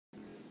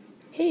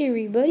Hey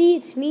everybody,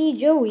 it's me,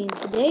 Joey, and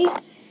today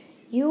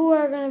you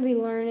are going to be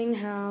learning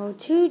how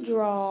to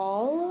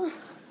draw,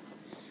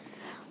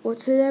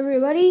 what's it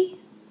everybody?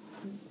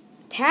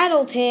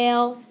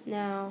 Tattletale.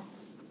 Now,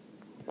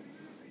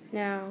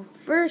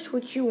 first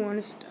what you want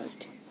to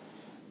start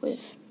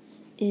with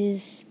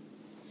is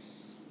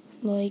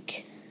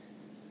like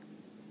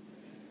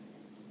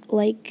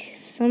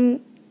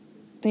something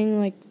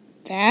like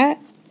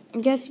that,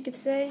 I guess you could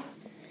say.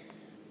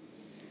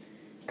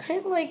 Kind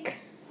of like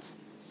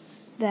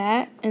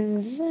that,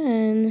 and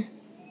then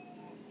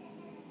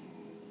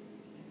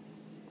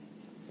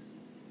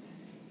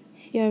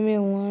see I made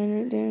a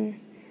line right there,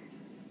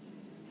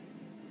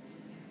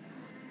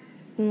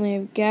 and I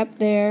have a gap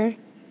there,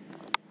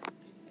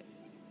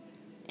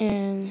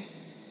 and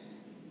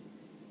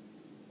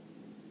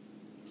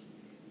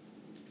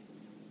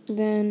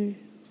then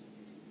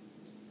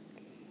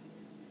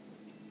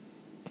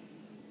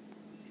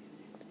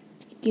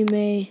you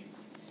may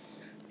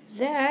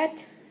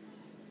that.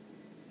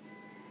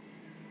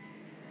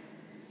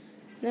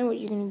 Now what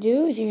you're going to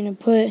do is you're going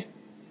to put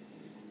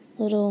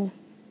little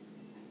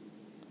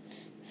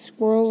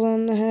swirls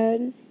on the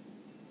head.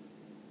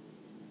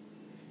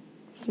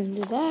 And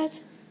do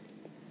that.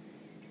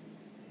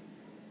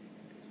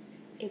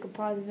 You can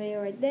pause the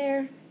video right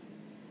there.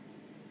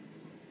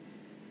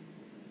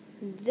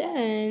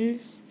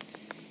 Then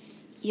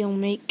you'll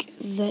make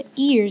the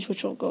ears,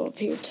 which will go up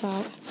here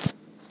top.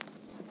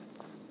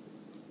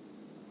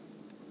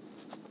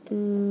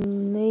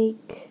 And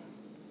make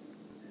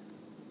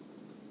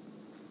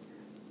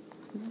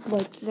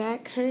like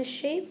that kind of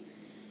shape.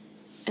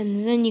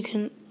 And then you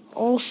can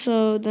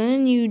also,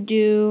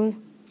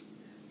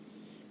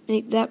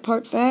 make that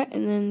part fat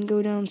and then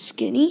go down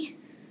skinny.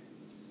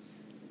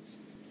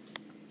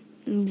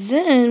 And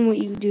then what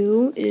you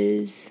do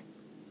is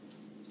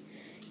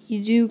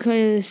you do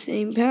kind of the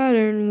same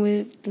pattern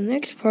with the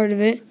next part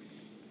of it.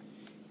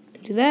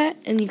 Do that,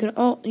 and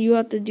you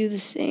have to do the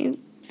same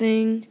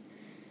thing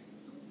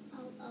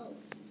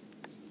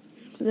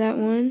for that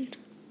one.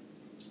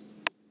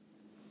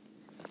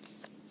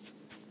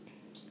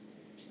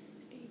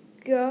 There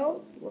you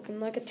go, looking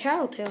like a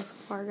tattletale so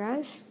far,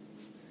 guys.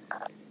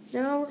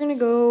 Now we're gonna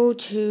go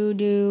to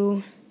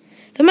do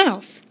the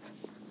mouth.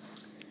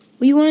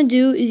 What you want to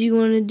do is you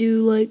want to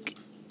do like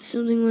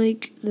something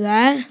like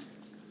that.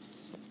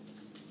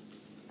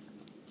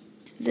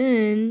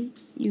 Then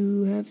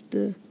you have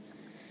to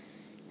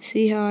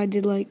see how I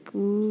did like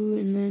ooh,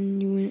 and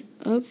then you went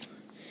up.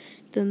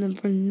 Then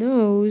for the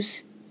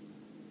nose,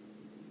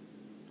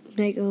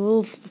 make a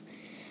little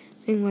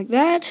thing like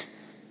that.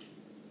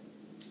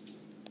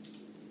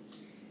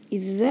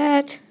 Either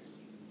that.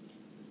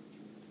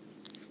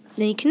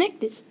 Then you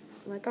connect it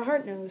like a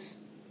heart nose.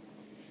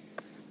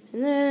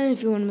 And then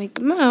if you want to make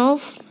the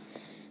mouth,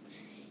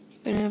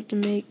 you're going to have to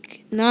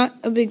make not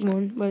a big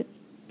one, but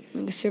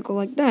like a circle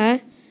like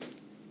that.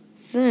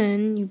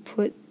 Then you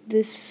put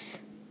this,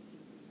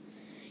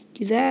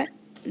 do that,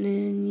 and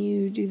then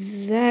you do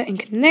that and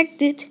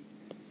connect it.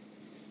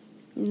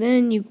 And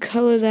then you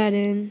color that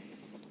in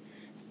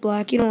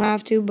black. You don't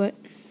have to, but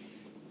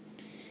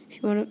if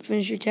you want to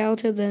finish your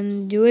tattletale,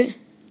 then do it.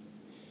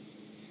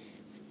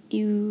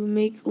 You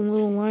make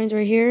little lines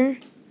right here.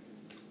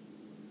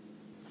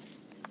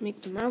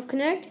 Make the mouth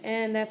connect,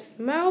 and that's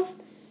the mouth.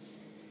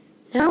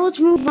 Now let's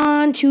move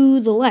on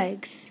to the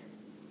legs.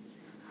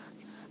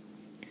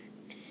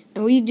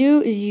 Now what you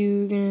do is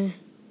you're going to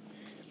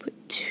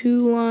put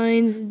 2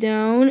 lines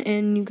down,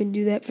 and you can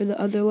do that for the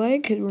other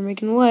leg because we're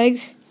making the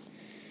legs.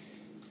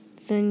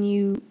 Then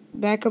you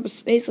back up a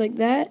space like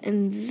that,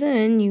 and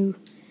then you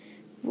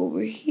go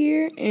over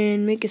here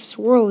and make a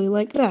swirly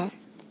like that.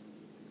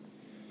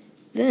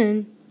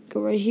 Then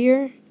go right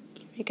here,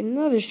 make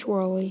another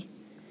swirly.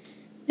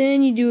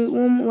 Then you do it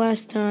one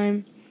last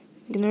time,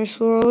 make another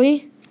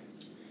swirly,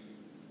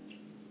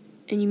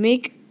 and you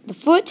make the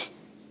foot,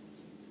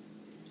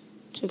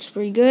 which looks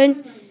pretty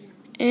good,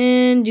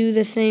 and do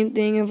the same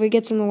thing. If it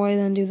gets in the way,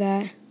 then do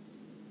that.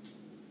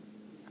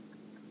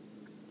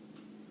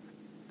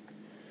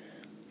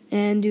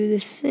 And do the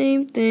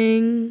same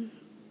thing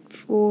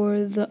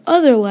for the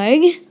other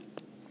leg.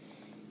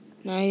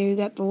 Now you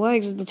got the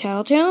legs of the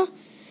tattletale.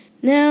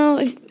 Now,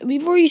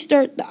 before you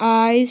start the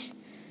eyes,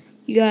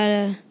 you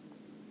gotta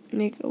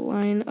make a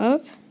line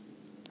up.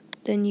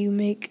 Then you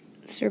make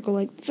a circle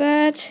like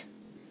that.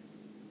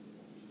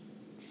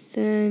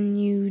 Then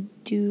you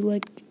do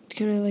like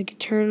kind of like a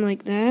turn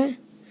like that.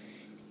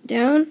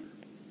 Down.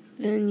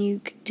 Then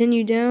you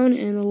continue down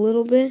and a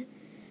little bit.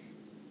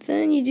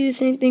 Then you do the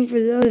same thing for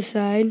the other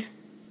side.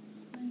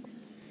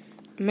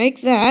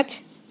 Make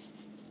that.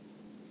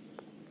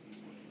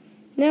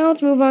 Now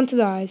let's move on to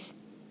the eyes.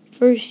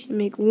 First, you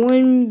make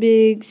one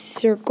big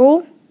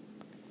circle.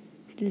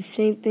 Do the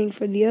same thing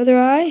for the other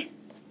eye.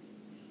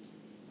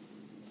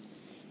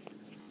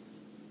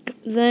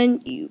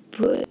 Then you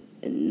put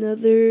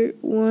another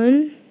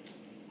one.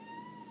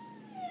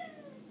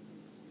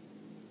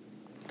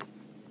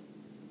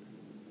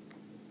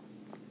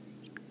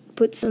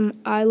 Put some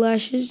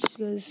eyelashes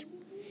because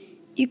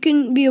you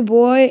can be a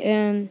boy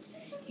and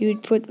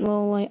you'd put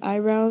little like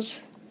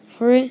eyebrows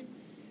for it.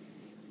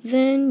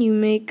 Then you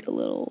make a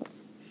little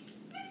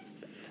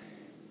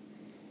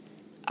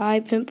eye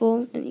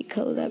pimple and you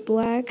color that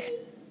black.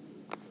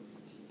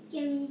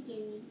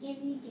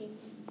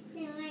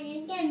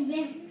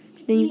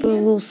 Then you put a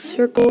little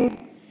circle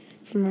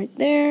from right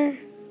there.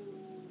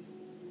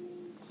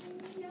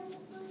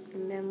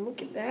 And then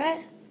look at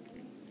that.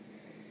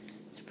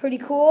 It's pretty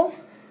cool.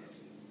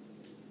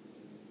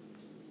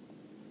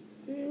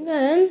 And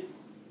then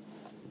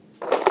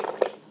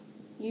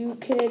you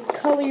could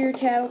color your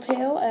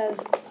tattletale as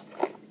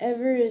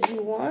ever as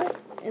you want.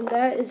 And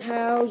that is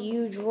how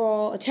you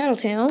draw a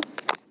tattletale.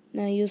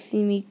 Now you'll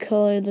see me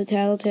color the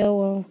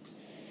tattletale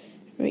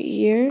right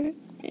here.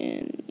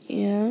 And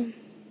yeah.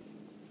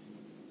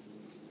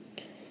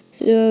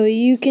 So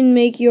you can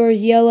make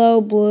yours yellow,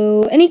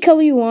 blue, any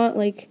color you want.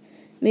 Like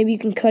maybe you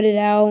can cut it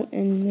out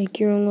and make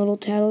your own little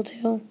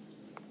tattletale.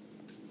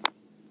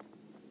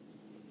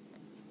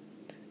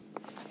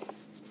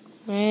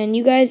 And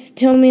you guys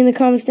tell me in the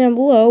comments down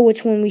below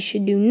which one we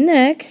should do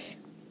next.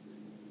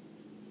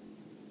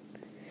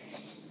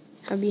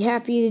 I'd be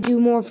happy to do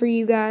more for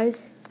you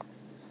guys.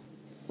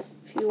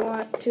 If you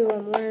want to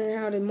learn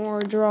how to more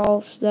draw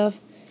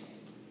stuff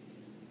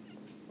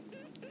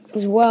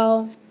as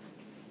well.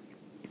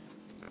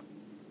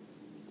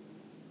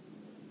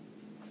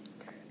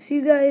 So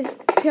you guys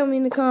tell me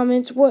in the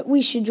comments what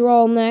we should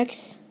draw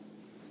next.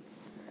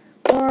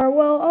 Or,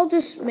 well, I'll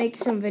just make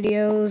some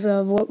videos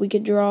of what we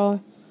could draw.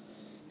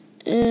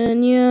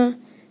 And yeah,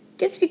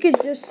 guess you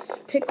could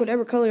just pick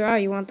whatever color eye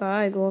you want the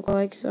eye to look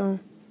like. So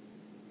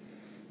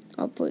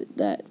I'll put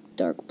that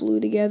dark blue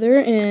together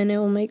and it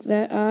will make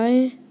that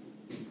eye.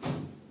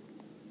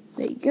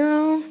 There you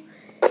go.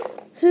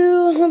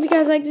 So I hope you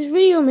guys like this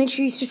video. Make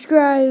sure you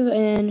subscribe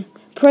and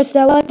press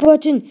that like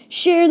button.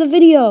 Share the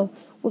video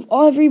with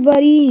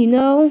everybody you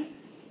know,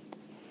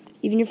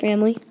 even your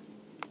family.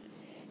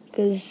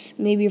 Because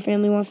maybe your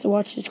family wants to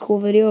watch this cool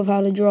video of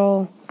how to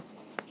draw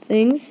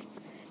things.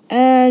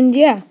 And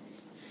yeah,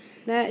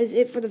 that is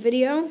it for the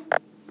video.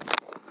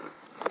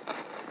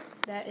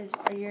 That is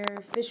your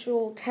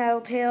official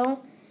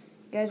tattletale.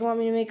 You guys want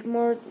me to make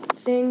more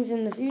things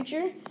in the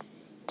future?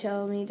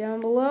 Tell me down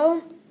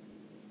below.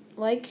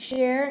 Like,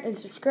 share, and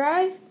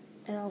subscribe.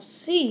 And I'll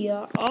see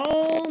you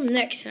all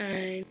next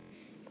time.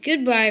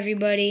 Goodbye,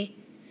 everybody.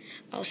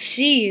 I'll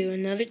see you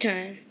another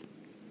time.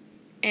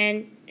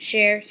 And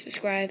share,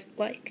 subscribe,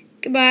 like.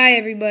 Goodbye,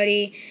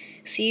 everybody.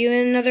 See you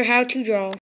in another how to draw.